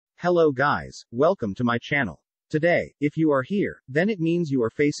Hello guys, welcome to my channel. Today, if you are here, then it means you are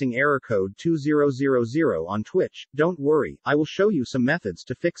facing error code 2000 on Twitch. Don't worry, I will show you some methods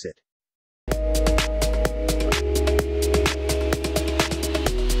to fix it.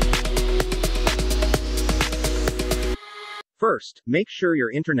 First, make sure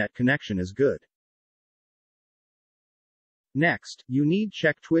your internet connection is good. Next, you need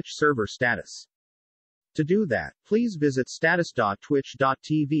check Twitch server status. To do that, please visit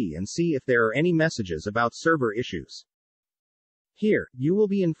status.twitch.tv and see if there are any messages about server issues. Here, you will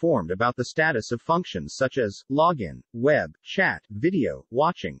be informed about the status of functions such as login, web, chat, video,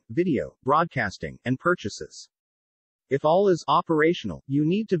 watching, video, broadcasting, and purchases. If all is operational, you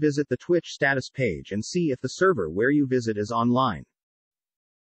need to visit the Twitch status page and see if the server where you visit is online.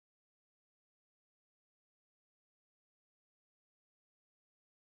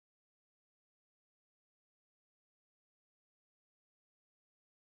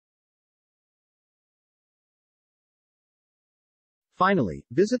 Finally,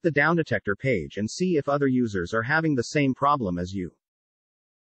 visit the down detector page and see if other users are having the same problem as you.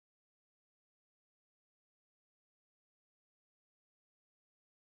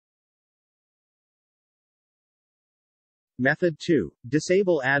 Method 2.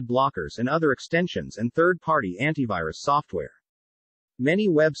 Disable ad blockers and other extensions and third-party antivirus software. Many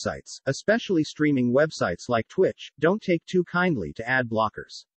websites, especially streaming websites like Twitch, don't take too kindly to ad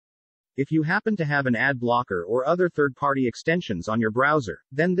blockers. If you happen to have an ad blocker or other third-party extensions on your browser,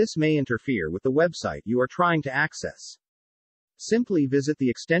 then this may interfere with the website you are trying to access. Simply visit the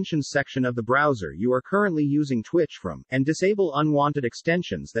extensions section of the browser you are currently using Twitch from, and disable unwanted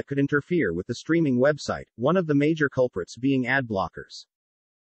extensions that could interfere with the streaming website, one of the major culprits being ad blockers.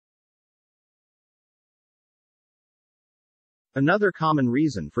 Another common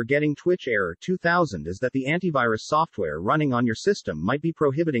reason for getting Twitch error 2000 is that the antivirus software running on your system might be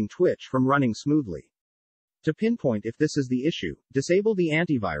prohibiting Twitch from running smoothly. To pinpoint if this is the issue, disable the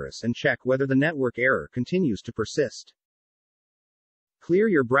antivirus and check whether the network error continues to persist. Clear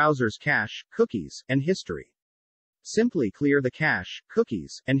your browser's cache, cookies, and history. Simply clear the cache,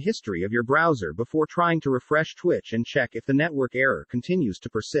 cookies, and history of your browser before trying to refresh Twitch and check if the network error continues to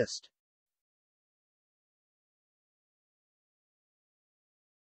persist.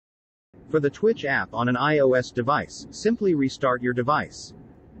 For the Twitch app on an iOS device, simply restart your device.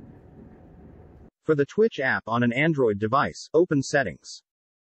 For the Twitch app on an Android device, open Settings.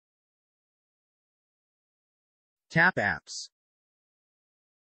 Tap Apps.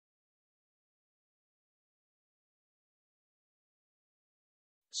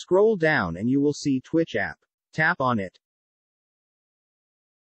 Scroll down and you will see Twitch app. Tap on it.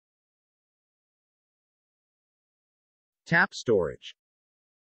 Tap Storage.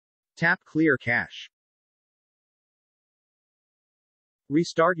 Tap Clear Cache.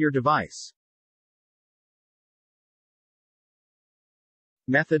 Restart your device.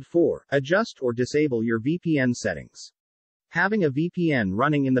 Method 4. Adjust or disable your VPN settings. Having a VPN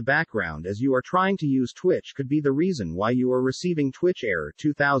running in the background as you are trying to use Twitch could be the reason why you are receiving Twitch error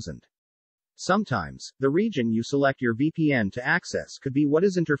 2000. Sometimes, the region you select your VPN to access could be what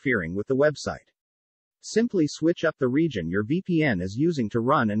is interfering with the website. Simply switch up the region your VPN is using to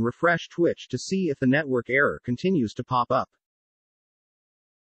run and refresh Twitch to see if the network error continues to pop up.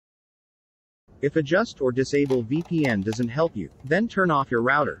 If adjust or disable VPN doesn't help you, then turn off your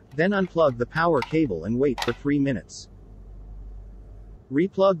router, then unplug the power cable and wait for 3 minutes.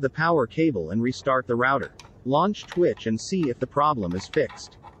 Replug the power cable and restart the router. Launch Twitch and see if the problem is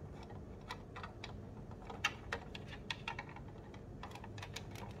fixed.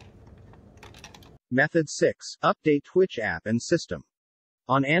 Method 6. Update Twitch app and system.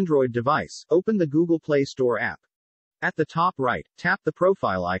 On Android device, open the Google Play Store app. At the top right, tap the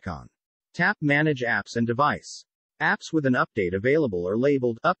profile icon. Tap Manage Apps and Device. Apps with an update available are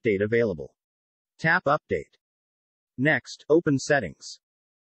labeled Update Available. Tap Update. Next, open Settings.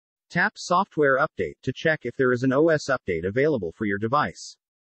 Tap Software Update to check if there is an OS update available for your device.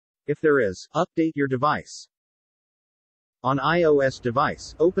 If there is, update your device. On iOS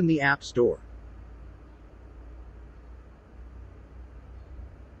device, open the App Store.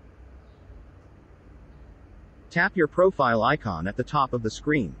 Tap your profile icon at the top of the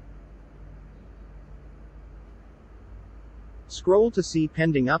screen. Scroll to see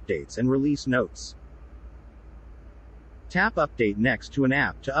pending updates and release notes. Tap Update next to an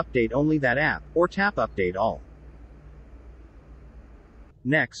app to update only that app, or tap Update All.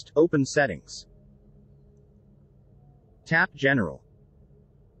 Next, open Settings. Tap General.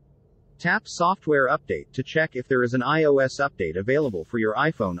 Tap Software Update to check if there is an iOS update available for your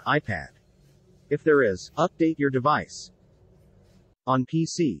iPhone, iPad. If there is, update your device. On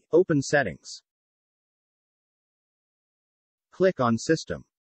PC, open Settings. Click on System.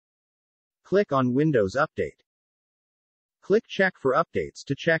 Click on Windows Update. Click Check for updates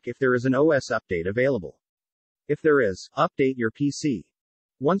to check if there is an OS update available. If there is, update your PC.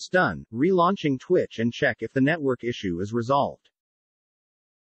 Once done, relaunching Twitch and check if the network issue is resolved.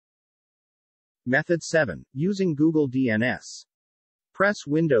 Method 7. Using Google DNS. Press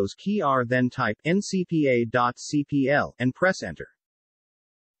Windows key R, then type ncpa.cpl and press Enter.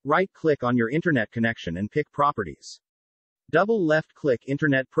 Right-click on your internet connection and pick Properties. Double left-click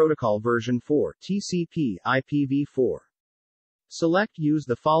Internet Protocol version 4 TCP IPv4. Select Use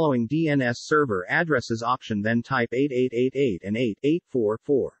the following DNS server addresses option, then type 8888 and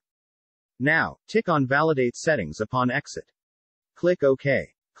 8844. Now, tick on Validate Settings upon exit. Click OK.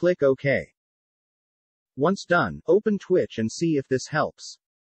 Click OK. Once done, open Twitch and see if this helps.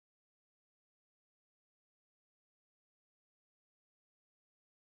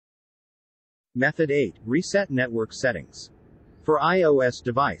 Method 8. Reset network settings. For iOS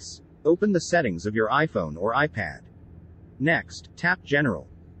device, open the settings of your iPhone or iPad. Next, tap General.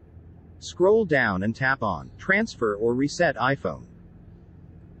 Scroll down and tap on Transfer or Reset iPhone.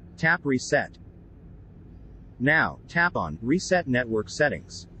 Tap Reset. Now, tap on Reset Network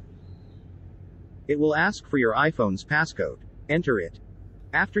Settings. It will ask for your iPhone's passcode. Enter it.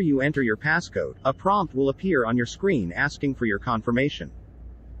 After you enter your passcode, a prompt will appear on your screen asking for your confirmation.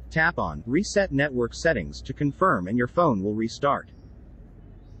 Tap on Reset Network Settings to confirm and your phone will restart.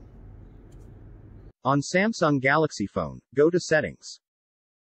 On Samsung Galaxy phone, go to Settings.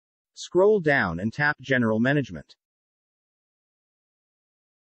 Scroll down and tap General Management.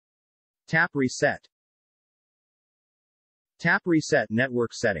 Tap Reset. Tap Reset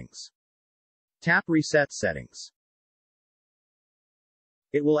Network Settings. Tap Reset Settings.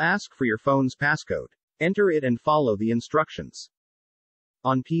 It will ask for your phone's passcode. Enter it and follow the instructions.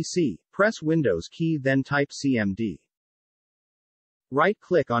 On PC, press Windows key, then type CMD.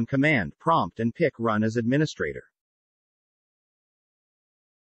 Right-click on Command Prompt and pick Run as Administrator.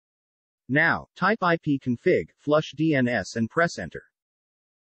 Now, type ipconfig, flush DNS and press Enter.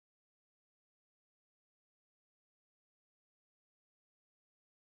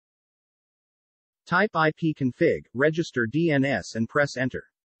 Type ipconfig, register DNS and press Enter.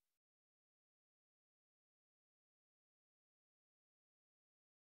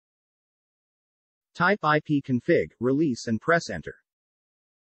 Type ipconfig, release and press Enter.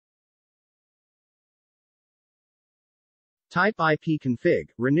 Type ipconfig,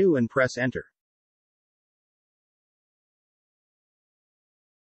 renew and press Enter.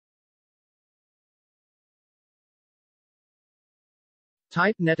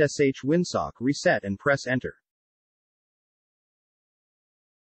 Type netsh winsock reset and press Enter.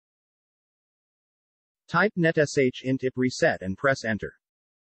 Type netsh intip reset and press Enter.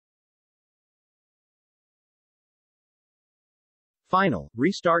 Final,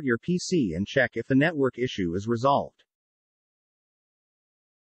 restart your PC and check if the network issue is resolved.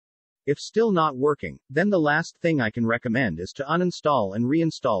 If still not working, then the last thing I can recommend is to uninstall and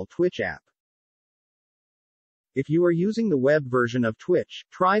reinstall Twitch app. If you are using the web version of Twitch,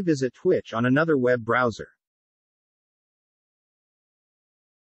 try visit Twitch on another web browser.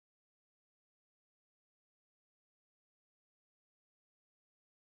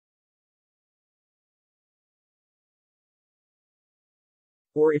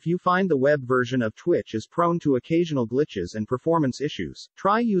 Or if you find the web version of Twitch is prone to occasional glitches and performance issues,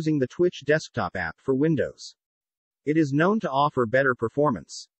 try using the Twitch desktop app for Windows. It is known to offer better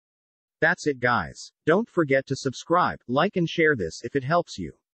performance. That's it, guys. Don't forget to subscribe, like and share this if it helps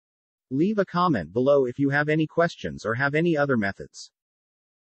you. Leave a comment below if you have any questions or have any other methods.